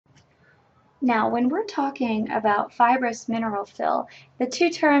Now, when we're talking about fibrous mineral fill, the two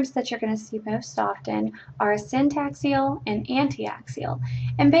terms that you're going to see most often are syntaxial and antiaxial.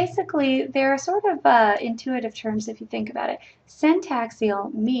 And basically, they're sort of intuitive terms if you think about it.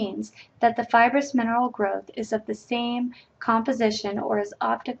 Syntaxial means that the fibrous mineral growth is of the same composition or is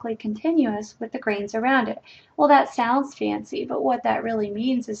optically continuous with the grains around it. Well, that sounds fancy, but what that really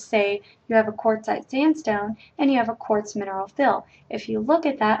means is, say, you have a quartzite sandstone and you have a quartz mineral fill. If you look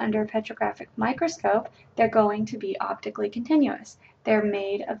at that under a petrographic microscope, they're going to be optically continuous. They're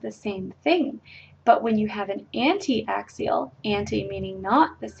made of the same thing. But when you have an anti-axial, anti meaning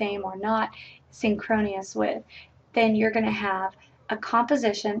not the same or not synchronous with, then you're going to have a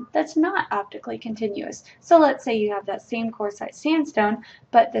composition that's not optically continuous. So let's say you have that same quartzite sandstone,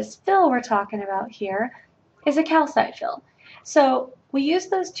 but this fill we're talking about here is a calcite fill. So we use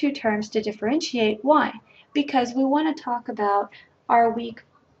those two terms to differentiate. Why? Because we want to talk about our weak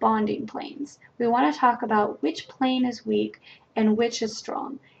bonding planes. We want to talk about which plane is weak and which is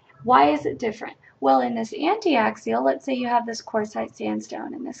strong. Why is it different? Well, in this antiaxial, let's say you have this quartzite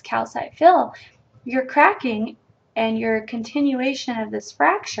sandstone and this calcite fill, your cracking and your continuation of this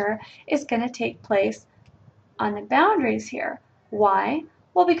fracture is going to take place on the boundaries here. Why?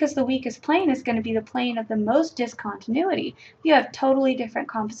 Well, because the weakest plane is going to be the plane of the most discontinuity. You have totally different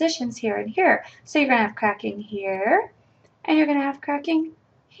compositions here and here. So you're going to have cracking here, and you're going to have cracking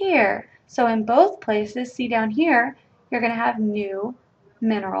here. So in both places, see down here, you're going to have new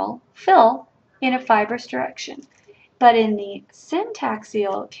mineral fill in a fibrous direction. But in the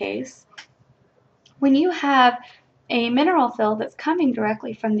syntaxial case, when you have a mineral fill that's coming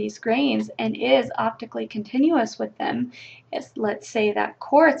directly from these grains and is optically continuous with them, let's say that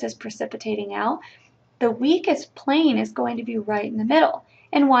quartz is precipitating out, the weakest plane is going to be right in the middle.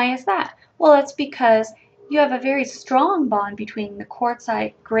 And why is that? Well, it's because you have a very strong bond between the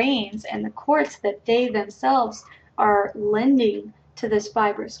quartzite grains and the quartz that they themselves are lending to this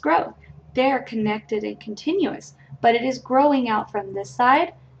fibrous growth. They're connected and continuous, but it is growing out from this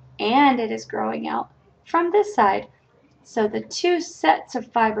side and it is growing out from this side. So the two sets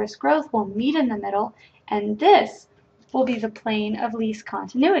of fibrous growth will meet in the middle, and this will be the plane of least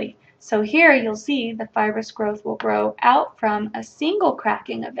continuity. So here you'll see the fibrous growth will grow out from a single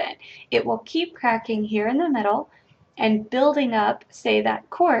cracking event. It will keep cracking here in the middle and building up, say, that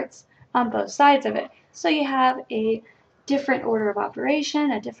quartz on both sides of it. So you have a different order of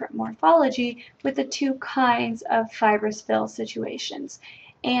operation, a different morphology with the two kinds of fibrous fill situations.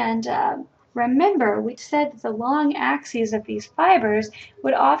 And remember, we said that the long axes of these fibers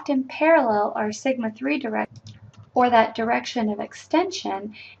would often parallel our sigma 3 direction, or that direction of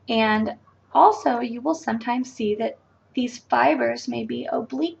extension, and also you will sometimes see that these fibers may be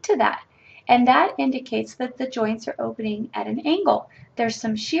oblique to that, and that indicates that the joints are opening at an angle. There's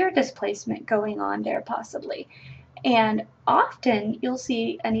some shear displacement going on there possibly. And often you'll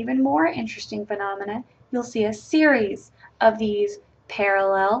see an even more interesting phenomenon. You'll see a series of these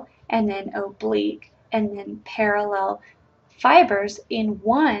parallel and then oblique and then parallel fibers in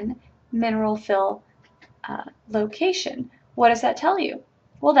one mineral fill location. What does that tell you?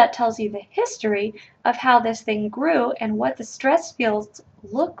 Well, that tells you the history of how this thing grew and what the stress fields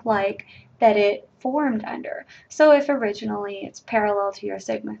look like that it formed under. So if originally it's parallel to your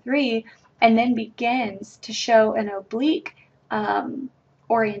sigma 3 and then begins to show an oblique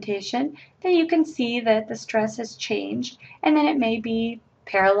orientation, then you can see that the stress has changed, and then it may be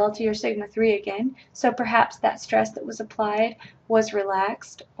parallel to your sigma 3 again, so perhaps that stress that was applied was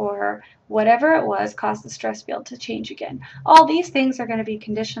relaxed, or whatever it was caused the stress field to change again. All these things are going to be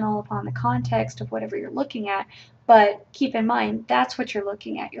conditional upon the context of whatever you're looking at, but keep in mind that's what you're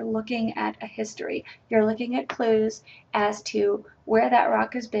looking at. You're looking at a history. You're looking at clues as to where that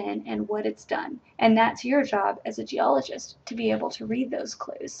rock has been and what it's done, and that's your job as a geologist, to be able to read those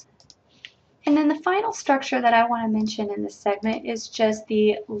clues. And then the final structure that I want to mention in this segment is just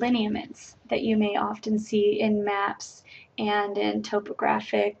the lineaments that you may often see in maps and in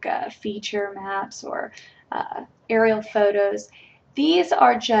topographic feature maps or aerial photos. These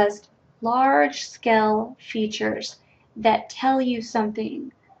are just large-scale features that tell you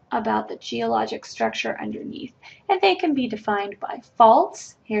something about the geologic structure underneath. And they can be defined by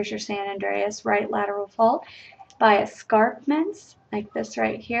faults. Here's your San Andreas right lateral fault. By escarpments, like this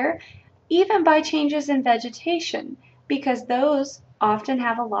right here. Even by changes in vegetation, because those often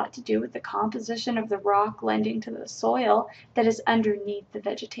have a lot to do with the composition of the rock lending to the soil that is underneath the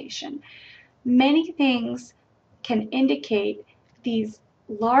vegetation. Many things can indicate these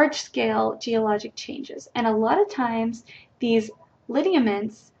large-scale geologic changes, and a lot of times these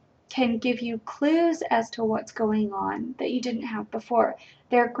lineaments can give you clues as to what's going on that you didn't have before.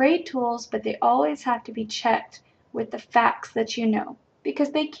 They're great tools, but they always have to be checked with the facts that you know,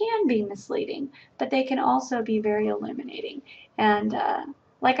 because they can be misleading, but they can also be very illuminating. And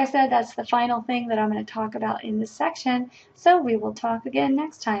like I said, that's the final thing that I'm going to talk about in this section, so we will talk again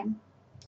next time.